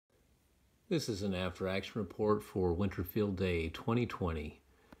This is an after-action report for Winter Field Day 2020.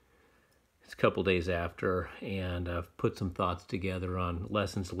 It's a couple days after, and I've put some thoughts together on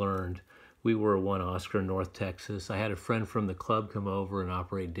lessons learned. We were one Oscar in North Texas. I had a friend from the club come over and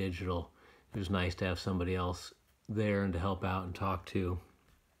operate digital. It was nice to have somebody else there and to help out and talk to.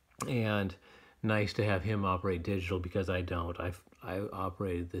 And nice to have him operate digital because I don't. I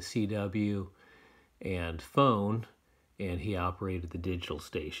operated the CW and phone, and he operated the digital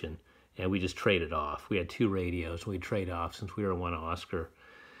station. And we just traded off. We had two radios. We'd trade off since we were one Oscar.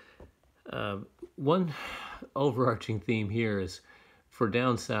 One overarching theme here is for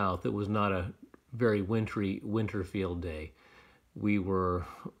down south, it was not a very wintry winter field day. We were,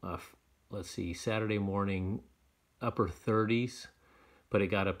 Saturday morning, upper 30s, but it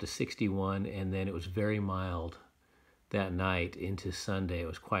got up to 61, and then it was very mild that night into Sunday. It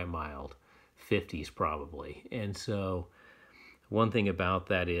was quite mild, 50s probably. And so one thing about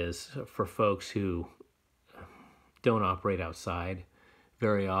that is for folks who don't operate outside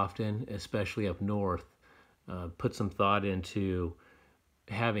very often, especially up north, put some thought into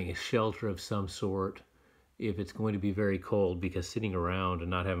having a shelter of some sort if it's going to be very cold, because sitting around and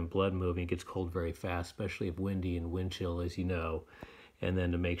not having blood moving, it gets cold very fast, especially if windy and wind chill, as you know. And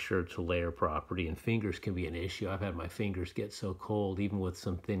then to make sure to layer properly, and fingers can be an issue. I've had my fingers get so cold, even with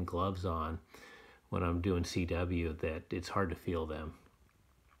some thin gloves on, when I'm doing CW, that it's hard to feel them.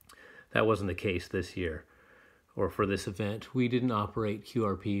 That wasn't the case this year, or for this event. We didn't operate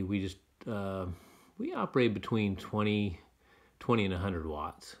QRP. We just, we operated between 20 and 100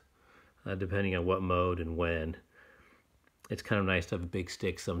 watts, depending on what mode and when. It's kind of nice to have a big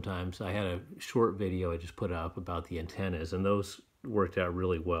stick sometimes. I had a short video I just put up about the antennas, and those worked out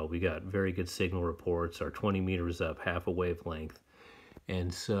really well. We got very good signal reports. Our 20 meters up, half a wavelength.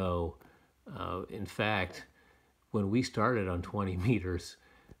 And so, in fact, when we started on 20 meters,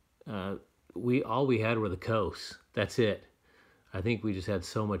 all we had were the coasts. That's it. I think we just had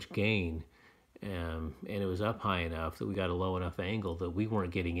so much gain, and it was up high enough that we got a low enough angle that we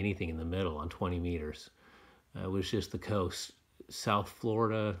weren't getting anything in the middle on 20 meters. It was just the coast, South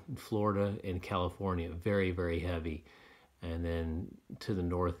Florida, and California, very, very heavy. And then to the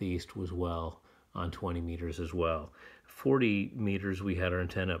northeast was well on 20 meters as well. 40 meters, we had our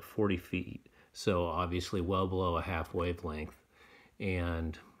antenna up 40 feet. So obviously well below a half wavelength.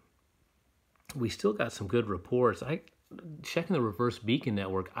 And we still got some good reports. Checking the reverse beacon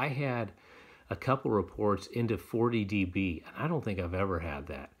network, I had a couple reports into 40 dB, and I don't think I've ever had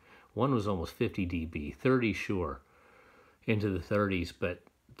that. One was almost 50 dB, 30 sure, into the 30s, but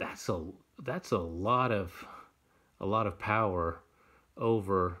that's a lot of power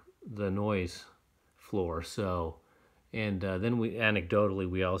over the noise floor. So, and then anecdotally,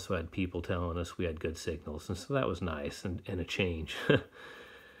 we also had people telling us we had good signals, and so that was nice and a change.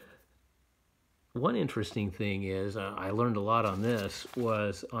 One interesting thing is, I learned a lot on this,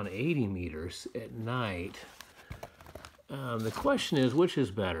 was on 80 meters at night. The question is, which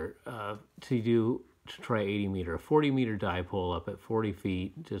is better to try 80 meter, a 40 meter dipole up at 40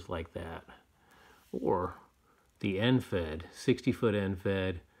 feet, just like that, or the end-fed, 60-foot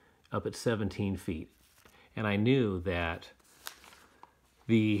end-fed up at 17 feet. And I knew that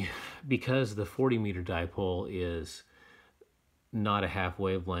because the 40 meter dipole is not a half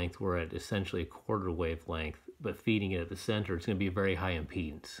wavelength, we're at essentially a quarter wavelength, but feeding it at the center, it's going to be a very high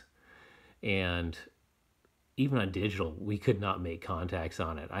impedance. And even on digital, we could not make contacts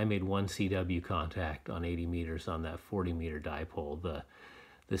on it. I made one CW contact on 80 meters on that 40 meter dipole. The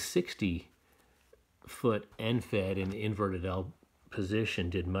 60-foot end-fed in inverted L position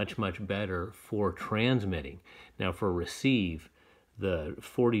did much, much better for transmitting. Now for receive, the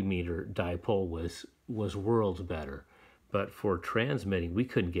 40 meter dipole was worlds better. But for transmitting, we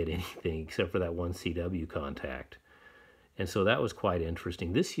couldn't get anything except for that one CW contact. And so that was quite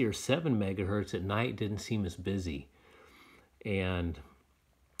interesting. This year, 7 megahertz at night didn't seem as busy. And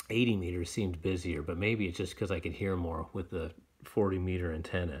 80 meters seemed busier, but maybe it's just because I could hear more with the 40 meter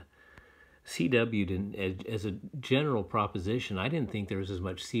antenna. CW didn't, as a general proposition, I didn't think there was as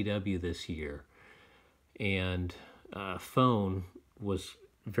much CW this year. And phone was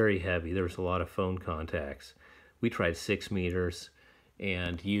very heavy. There was a lot of phone contacts. We tried 6 meters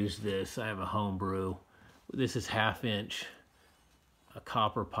and used this. I have a homebrew. This is 1/2 inch, a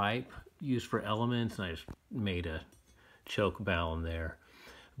copper pipe used for elements, and I just made a choke balun there.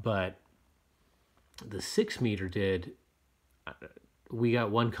 But the 6 meter we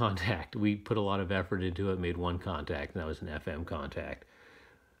got one contact. We put a lot of effort into it, made one contact, and that was an FM contact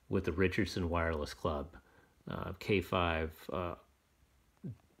with the Richardson Wireless Club, K5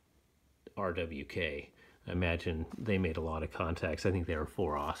 RWK. I imagine they made a lot of contacts. I think they were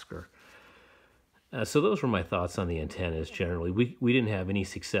 4 Oscar. So those were my thoughts on the antennas generally. We didn't have any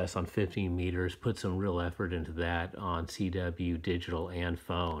success on 15 meters, put some real effort into that on CW, digital, and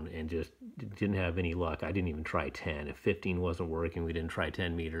phone, and just didn't have any luck. I didn't even try 10. If 15 wasn't working, we didn't try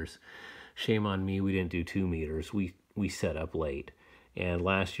 10 meters. Shame on me, we didn't do 2 meters. We set up late. And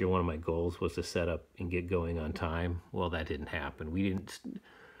last year, one of my goals was to set up and get going on time. Well, that didn't happen.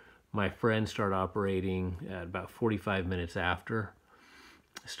 My friend started operating at about 45 minutes after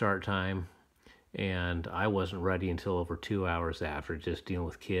start time, and I wasn't ready until over 2 hours after, just dealing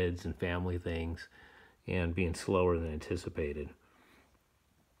with kids and family things and being slower than anticipated.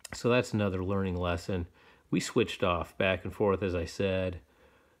 So that's another learning lesson. We switched off back and forth, as I said.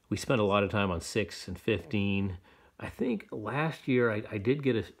 We spent a lot of time on 6 and 15. I think last year I did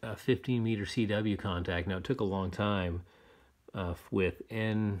get a 15 meter CW contact. Now it took a long time with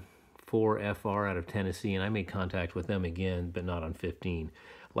N4FR out of Tennessee, and I made contact with them again, but not on 15.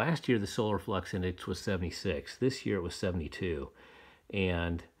 Last year, the solar flux index was 76. This year, it was 72.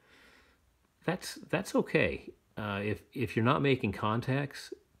 And that's okay. If you're not making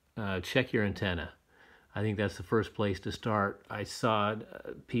contacts, check your antenna. I think that's the first place to start. I saw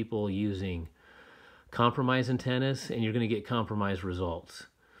people using compromised antennas, and you're going to get compromised results.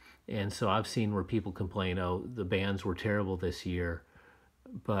 And so I've seen where people complain, oh, the bands were terrible this year,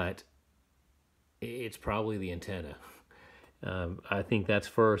 but it's probably the antenna. I think that's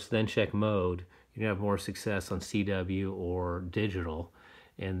first, then check mode. You're going to have more success on CW or digital,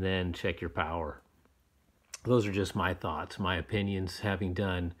 and then check your power. Those are just my thoughts, my opinions. Having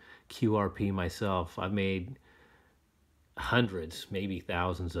done QRP myself, I've made hundreds, maybe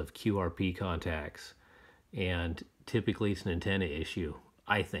thousands of QRP contacts, and typically it's an antenna issue,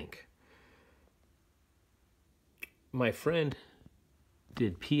 I think. My friend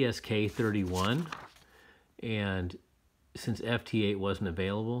did PSK 31, and since FT8 wasn't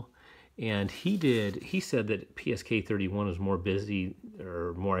available, and he said that PSK 31 was more busy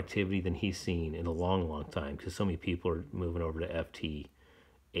or more activity than he's seen in a long time, because so many people are moving over to FT8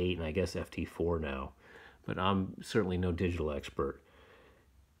 and I guess FT4 now, but I'm certainly no digital expert.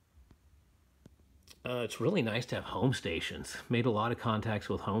 It's really nice to have home stations. Made a lot of contacts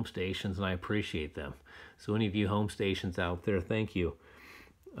with home stations, and I appreciate them. So any of you home stations out there, thank you.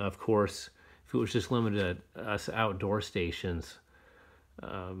 Of course, if it was just limited to us outdoor stations,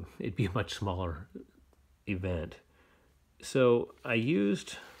 it'd be a much smaller event. So I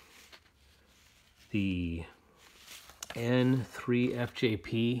used the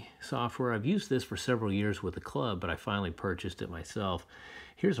N3FJP software. I've used this for several years with the club, but I finally purchased it myself.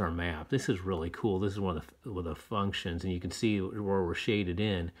 Here's our map. This is really cool. This is one of the functions, and you can see where we're shaded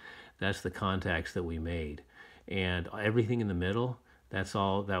in. That's the contacts that we made. And everything in the middle, that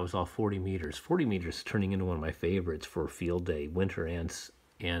was all 40 meters. 40 meters is turning into one of my favorites for field day, winter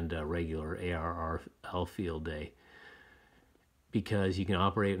and regular ARRL field day, because you can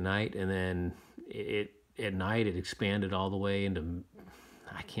operate at night, and then at night it expanded all the way into,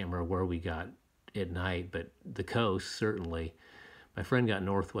 I can't remember where we got at night, but the coast certainly. My friend got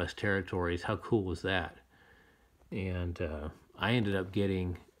Northwest Territories. How cool was that? And I ended up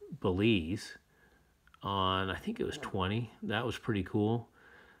getting Belize on, I think it was 20. That was pretty cool.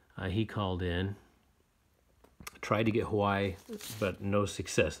 He called in. Tried to get Hawaii, but no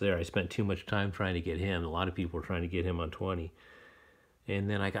success there. I spent too much time trying to get him. A lot of people were trying to get him on 20. And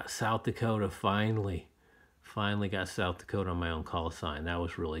then I got South Dakota finally got South Dakota on my own call sign. That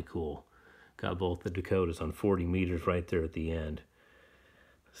was really cool. Got both the Dakotas on 40 meters right there at the end.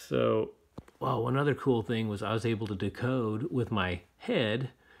 So, well, one other cool thing was I was able to decode with my head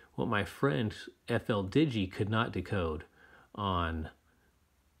what my friend FL Digi could not decode on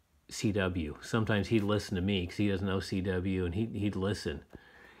CW. Sometimes he'd listen to me because he doesn't know CW, and he'd listen.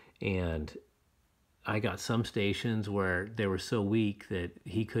 And I got some stations where they were so weak that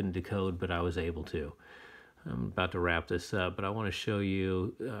he couldn't decode, but I was able to. I'm about to wrap this up, but I want to show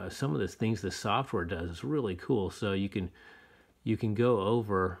you some of the things the software does. It's really cool. So you can go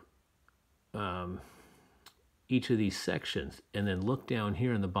over each of these sections and then look down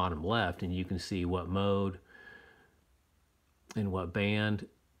here in the bottom left, and you can see what mode and what band.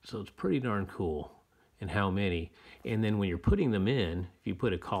 So it's pretty darn cool, and how many. And then when you're putting them in, if you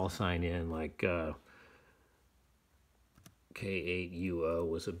put a call sign in, like K8UO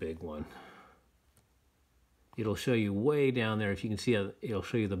was a big one, it'll show you way down there. If you can see, it'll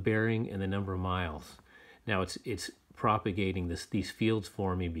show you the bearing and the number of miles. Now it's propagating these fields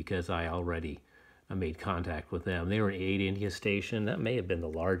for me because I already made contact with them. They were an 8 India station. That may have been the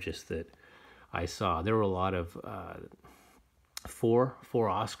largest that I saw. There were a lot of 4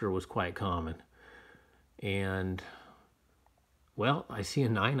 Oscar was quite common, and Well, I see a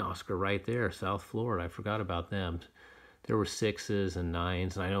 9 Oscar right there, South Florida. I forgot about them. There were 6s and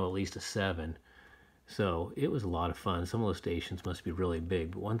 9s, and I know at least a 7. So it was a lot of fun. Some of those stations must be really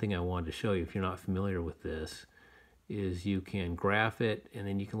big. But one thing I wanted to show you, if you're not familiar with this, is you can graph it, and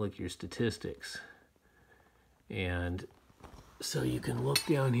then you can look at your statistics. And so you can look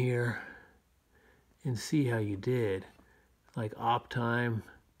down here and see how you did. Like op time,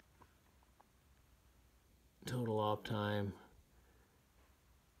 total op time,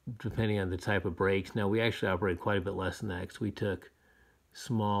 depending on the type of brakes. Now, we actually operated quite a bit less than that because we took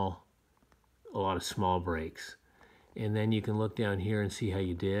a lot of small brakes. And then you can look down here and see how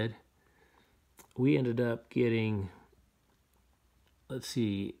you did. We ended up getting, let's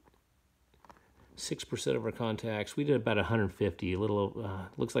see, 6% of our contacts. We did about 150,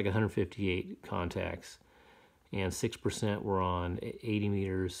 looks like 158 contacts. And 6% were on 80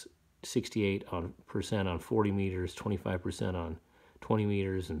 meters, 68% on 40 meters, 25% on 20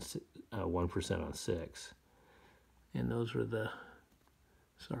 meters, and 1% on 6. And those were the,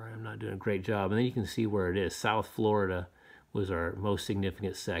 sorry, I'm not doing a great job. And then you can see where it is. South Florida was our most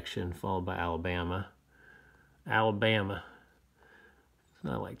significant section, followed by Alabama. Alabama. It's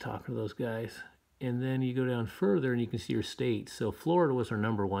not like talking to those guys. And then you go down further and you can see your states. So Florida was our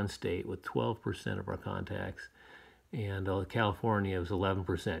 #1 state with 12% of our contacts. And California was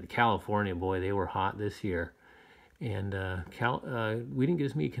 11%. California, boy, they were hot this year. And we didn't get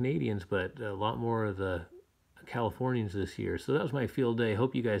as many Canadians, but a lot more of the Californians this year. So that was my field day.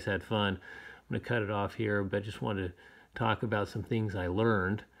 Hope you guys had fun. I'm going to cut it off here, but just wanted to talk about some things I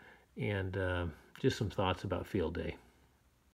learned and just some thoughts about field day.